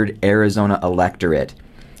registered Arizona electorate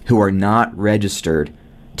who are not registered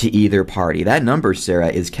to either party. That number, Sarah,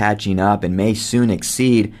 is catching up and may soon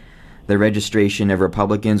exceed the registration of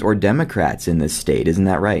Republicans or Democrats in this state. Isn't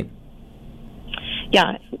that right?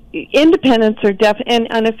 Yeah, independents are and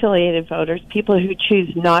unaffiliated voters, people who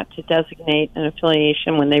choose not to designate an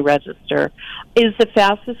affiliation when they register, is the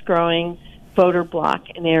fastest growing voter bloc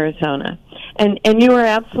in Arizona. And you are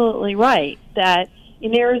absolutely right that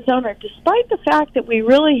in Arizona, despite the fact that we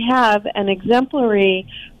really have an exemplary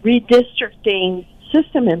redistricting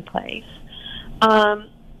system in place,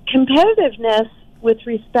 competitiveness with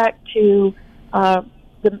respect to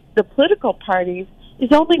the political parties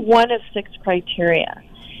is only one of 6 criteria.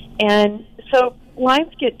 And so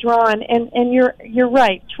lines get drawn, and you're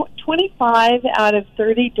right. 25 out of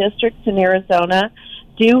 30 districts in Arizona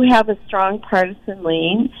do have a strong partisan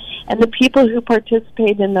lean, and the people who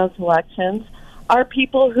participate in those elections are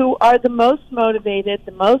people who are the most motivated,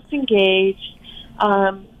 the most engaged,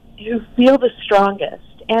 who feel the strongest.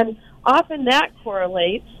 And often that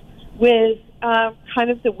correlates with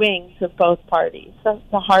kind of the wings of both parties,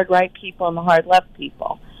 the hard right people and the hard left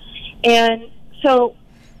people. And so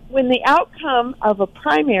when the outcome of a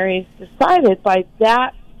primary is decided by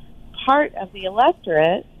that part of the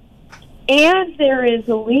electorate, and there is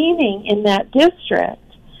a leaning in that district,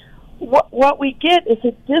 what we get is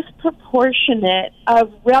a disproportionate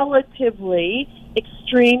of relatively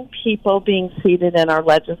extreme people being seated in our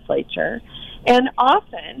legislature. And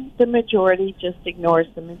often the majority just ignores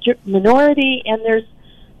the minority, and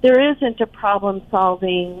there isn't a problem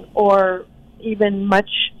solving or even much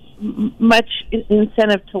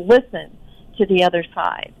incentive to listen to the other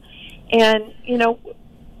side. And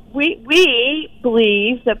we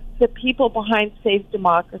believe that the people behind Safe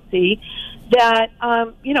Democracy that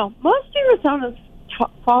most Arizonans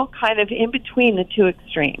fall kind of in between the two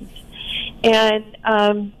extremes,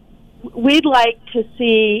 and we'd like to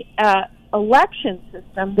see election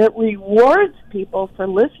system that rewards people for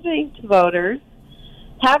listening to voters,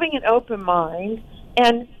 having an open mind,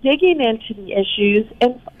 and digging into the issues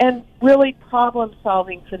and really problem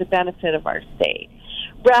solving for the benefit of our state,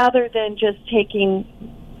 rather than just taking,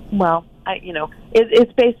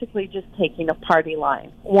 it's basically just taking a party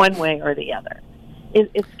line one way or the other.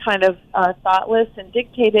 It's kind of thoughtless and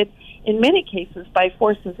dictated in many cases by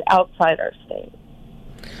forces outside our state.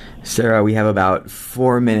 Sarah, we have about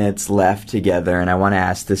 4 minutes left together, and I want to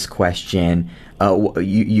ask this question.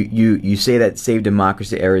 You say that Save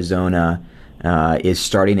Democracy Arizona is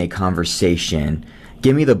starting a conversation.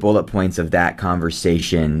 Give me the bullet points of that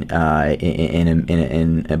conversation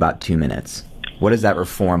in about 2 minutes. What does that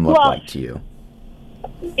reform look like to you?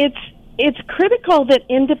 It's critical that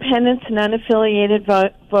independents and unaffiliated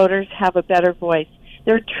voters have a better voice.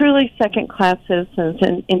 They're truly second-class citizens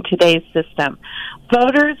in today's system.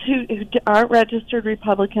 Voters who aren't registered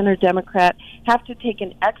Republican or Democrat have to take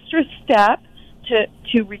an extra step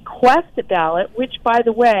to request a ballot, which, by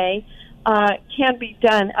the way, can be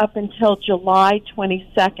done up until July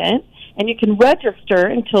 22nd, and you can register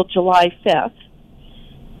until July 5th.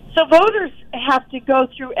 So voters have to go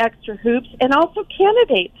through extra hoops, and also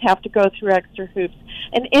candidates have to go through extra hoops.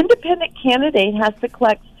 An independent candidate has to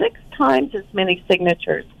collect 6 times as many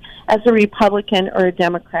signatures as a Republican or a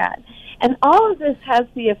Democrat. And all of this has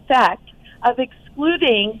the effect of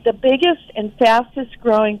excluding the biggest and fastest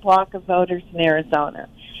growing block of voters in Arizona.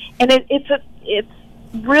 And it's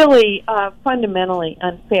really fundamentally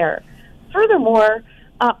unfair. Furthermore,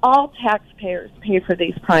 all taxpayers pay for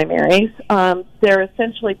these primaries. They're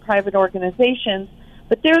essentially private organizations,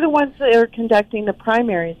 but they're the ones that are conducting the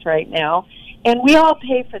primaries right now. And we all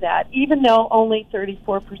pay for that, even though only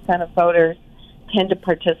 34% of voters tend to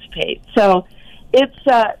participate. So it's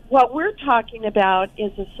what we're talking about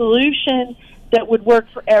is a solution that would work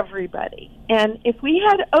for everybody. And if we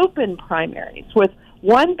had open primaries with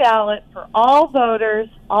one ballot for all voters,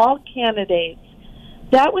 all candidates,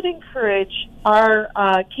 that would encourage our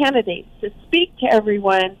candidates to speak to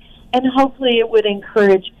everyone, and hopefully it would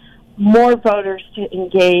encourage more voters to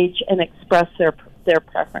engage and express their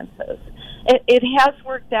preferences. It has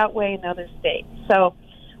worked that way in other states. So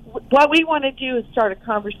what we want to do is start a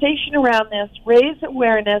conversation around this, raise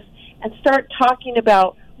awareness, and start talking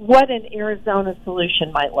about what an Arizona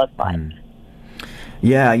solution might look like.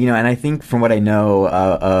 Yeah, and I think from what I know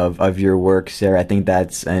of your work, Sarah, I think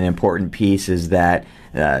that's an important piece, is that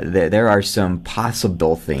there are some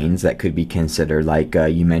possible things that could be considered, like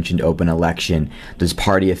you mentioned open election. Does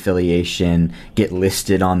party affiliation get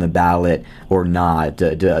listed on the ballot or not?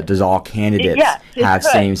 Does all candidates have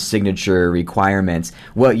same signature requirements?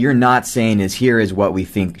 What you're not saying is, here is what we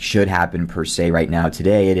think should happen per se right now.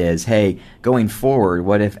 Today it is, hey, going forward,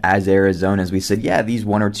 what if as Arizonans we said, yeah, these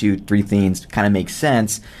 1 or 2, 3 things kind of make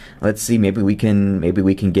sense. Let's see, maybe we can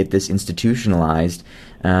get this institutionalized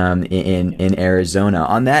in Arizona.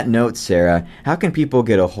 On that note, Sarah, how can people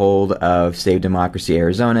get a hold of Save Democracy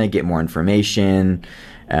Arizona, get more information,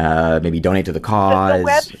 maybe donate to the cause?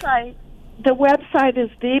 The website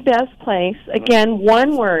is the best place. Again,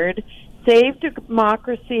 one word,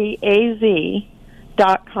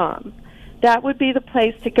 SaveDemocracyAZ.com. That would be the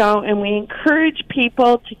place to go, and we encourage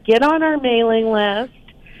people to get on our mailing list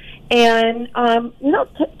and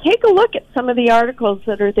take a look at some of the articles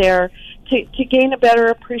that are there to gain a better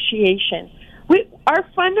appreciation. Our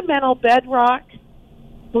fundamental bedrock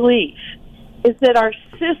belief is that our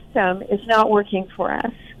system is not working for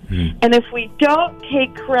us. And if we don't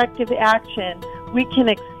take corrective action, we can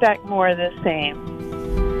expect more of the same.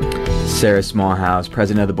 Sarah Smallhouse,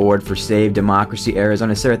 president of the board for Save Democracy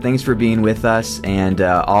Arizona. Sarah, thanks for being with us, and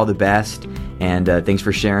all the best. And thanks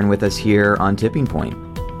for sharing with us here on Tipping Point.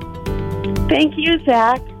 Thank you,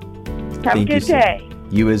 Zach. Have a good day.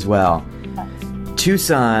 You as well.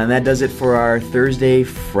 Tucson, that does it for our Thursday,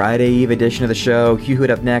 Friday Eve edition of the show. Hugh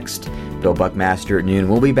Hood up next, Bill Buckmaster at noon.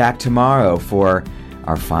 We'll be back tomorrow for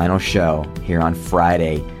our final show here on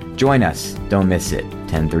Friday. Join us. Don't miss it.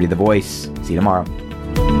 10:30 The Voice. See you tomorrow.